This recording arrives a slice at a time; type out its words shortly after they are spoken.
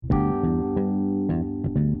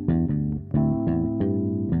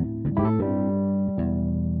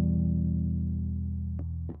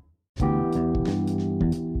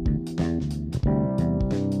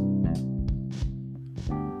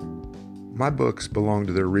My books belong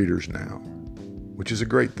to their readers now, which is a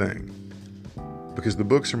great thing, because the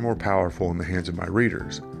books are more powerful in the hands of my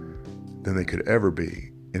readers than they could ever be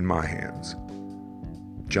in my hands.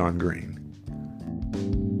 John Green.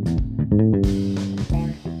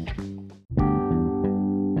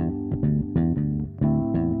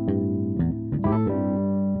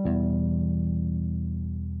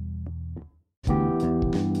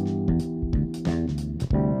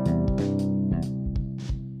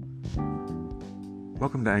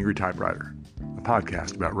 Welcome to Angry Typewriter, a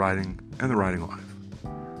podcast about writing and the writing life.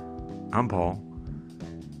 I'm Paul,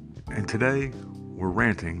 and today we're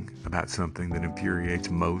ranting about something that infuriates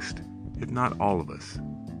most, if not all of us,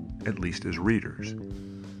 at least as readers.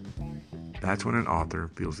 That's when an author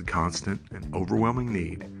feels the constant and overwhelming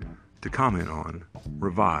need to comment on,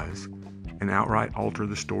 revise, and outright alter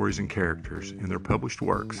the stories and characters in their published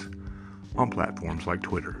works on platforms like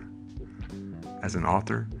Twitter. As an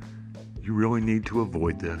author, you really need to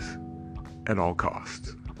avoid this at all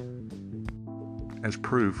costs. As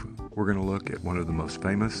proof, we're going to look at one of the most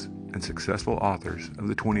famous and successful authors of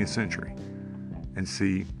the 20th century and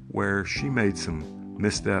see where she made some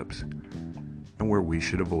missteps and where we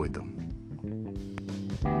should avoid them.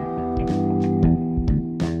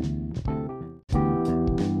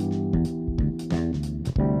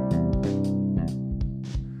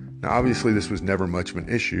 Now, obviously, this was never much of an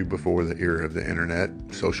issue before the era of the internet,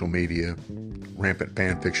 social media, rampant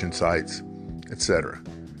fan fiction sites, etc.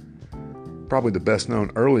 Probably the best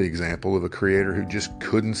known early example of a creator who just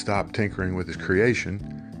couldn't stop tinkering with his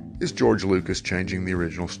creation is George Lucas changing the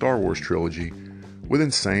original Star Wars trilogy with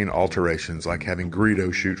insane alterations like having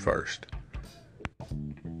Greedo shoot first.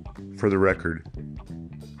 For the record,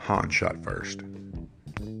 Han shot first.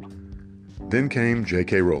 Then came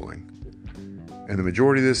J.K. Rowling, and the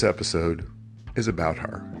majority of this episode is about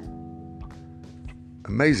her.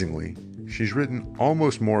 Amazingly, she's written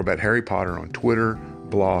almost more about Harry Potter on Twitter,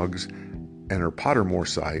 blogs, and her Pottermore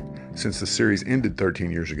site since the series ended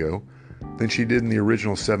 13 years ago than she did in the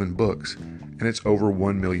original 7 books, and it's over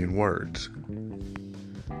 1 million words.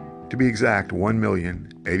 To be exact,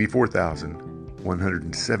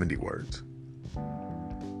 1,084,170 words.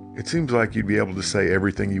 It seems like you'd be able to say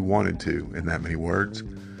everything you wanted to in that many words,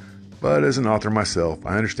 but as an author myself,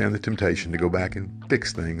 I understand the temptation to go back and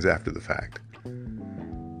fix things after the fact.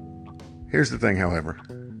 Here's the thing, however,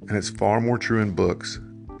 and it's far more true in books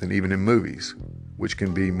than even in movies, which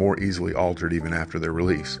can be more easily altered even after their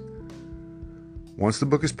release. Once the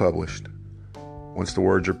book is published, once the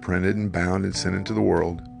words are printed and bound and sent into the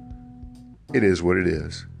world, it is what it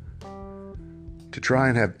is. To try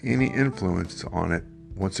and have any influence on it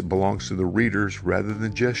once it belongs to the readers rather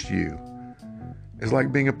than just you is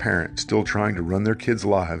like being a parent still trying to run their kids'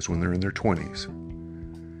 lives when they're in their 20s.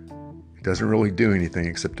 It doesn't really do anything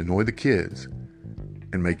except annoy the kids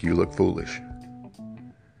and make you look foolish.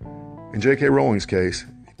 In J.K. Rowling's case,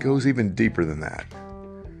 it goes even deeper than that.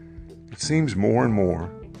 It seems more and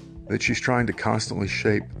more that she's trying to constantly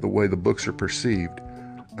shape the way the books are perceived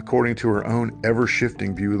according to her own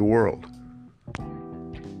ever-shifting view of the world.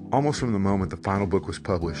 Almost from the moment the final book was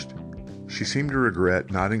published, she seemed to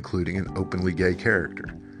regret not including an openly gay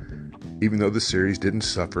character, even though the series didn't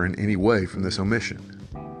suffer in any way from this omission.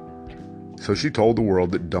 So she told the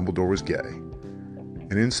world that Dumbledore was gay,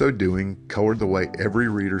 and in so doing, colored the way every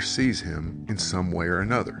reader sees him in some way or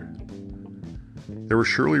another. There were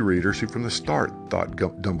surely readers who from the start thought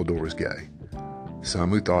Dumbledore was gay, some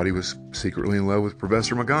who thought he was secretly in love with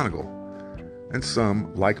Professor McGonagall, and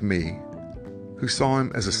some, like me, who saw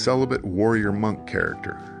him as a celibate warrior monk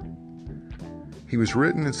character. He was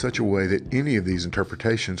written in such a way that any of these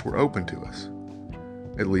interpretations were open to us,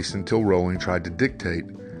 at least until Rowling tried to dictate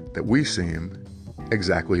that we see him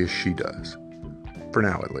exactly as she does, for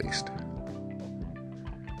now at least.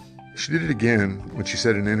 She did it again when she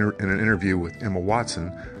said in an interview with Emma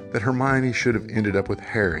Watson that Hermione should have ended up with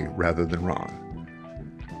Harry rather than Ron.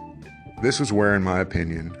 This was where, in my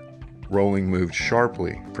opinion, Rowling moved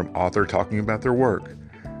sharply from author talking about their work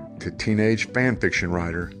to teenage fanfiction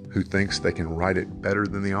writer who thinks they can write it better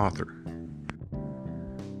than the author.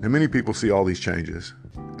 Now, many people see all these changes,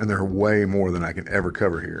 and there are way more than I can ever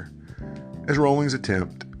cover here, as Rowling's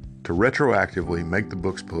attempt to retroactively make the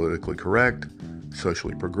books politically correct,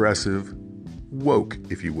 socially progressive, woke,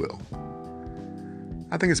 if you will.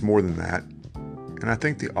 I think it's more than that, and I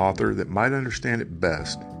think the author that might understand it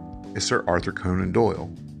best is Sir Arthur Conan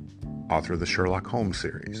Doyle, author of the Sherlock Holmes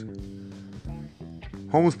series.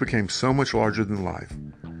 Holmes became so much larger than life,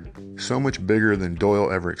 so much bigger than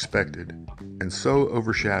Doyle ever expected, and so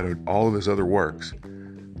overshadowed all of his other works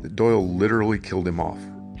that Doyle literally killed him off.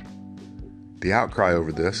 The outcry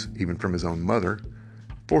over this, even from his own mother,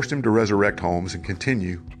 forced him to resurrect Holmes and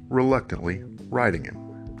continue, reluctantly, writing him.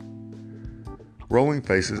 Rowling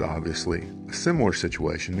faces, obviously, a similar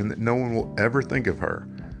situation in that no one will ever think of her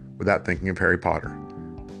without thinking of Harry Potter,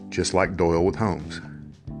 just like Doyle with Holmes.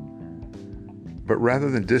 But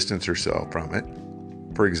rather than distance herself from it,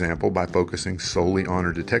 for example, by focusing solely on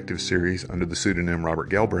her detective series under the pseudonym Robert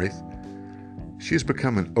Galbraith, she has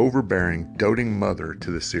become an overbearing, doting mother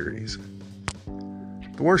to the series.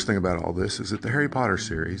 The worst thing about all this is that the Harry Potter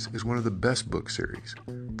series is one of the best book series,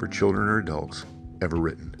 for children or adults, ever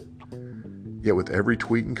written. Yet with every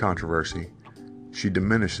tweet and controversy, she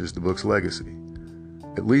diminishes the book's legacy,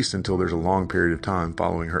 at least until there's a long period of time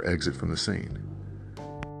following her exit from the scene.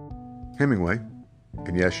 Hemingway,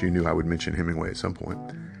 and yes, you knew I would mention Hemingway at some point,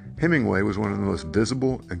 Hemingway was one of the most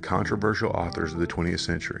visible and controversial authors of the 20th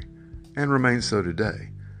century, and remains so today.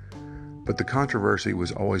 But the controversy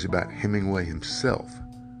was always about Hemingway himself,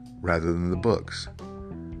 rather than the books.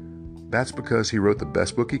 That's because he wrote the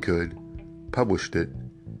best book he could, published it,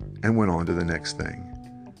 and went on to the next thing.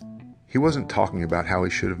 He wasn't talking about how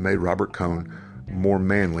he should have made Robert Cohn more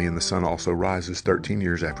manly in The Sun Also Rises 13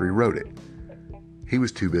 years after he wrote it. He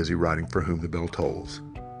was too busy writing For Whom the Bell Tolls.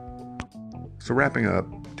 So wrapping up,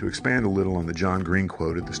 to expand a little on the John Green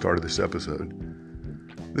quote at the start of this episode,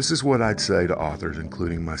 this is what I'd say to authors,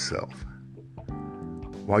 including myself.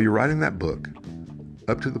 While you're writing that book,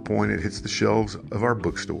 up to the point it hits the shelves of our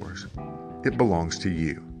bookstores, it belongs to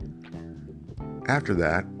you. After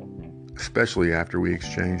that, especially after we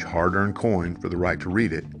exchange hard-earned coin for the right to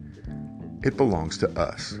read it, it belongs to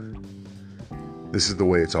us. This is the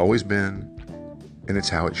way it's always been, and it's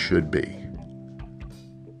how it should be.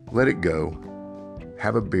 Let it go,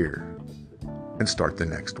 have a beer, and start the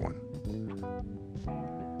next one.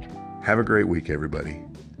 Have a great week, everybody.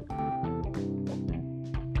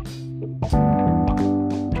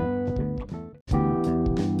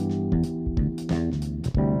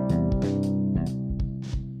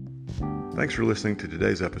 Thanks for listening to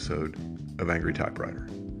today's episode of Angry Typewriter.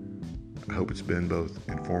 I hope it's been both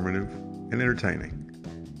informative and entertaining,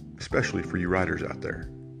 especially for you writers out there.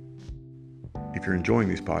 If you're enjoying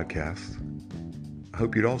these podcasts, I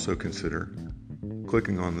hope you'd also consider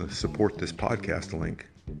clicking on the Support This Podcast link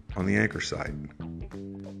on the Anchor site.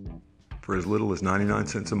 For as little as 99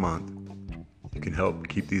 cents a month, you can help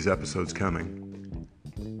keep these episodes coming,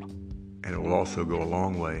 and it will also go a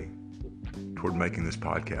long way toward making this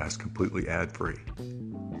podcast completely ad-free.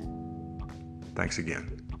 Thanks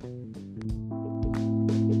again.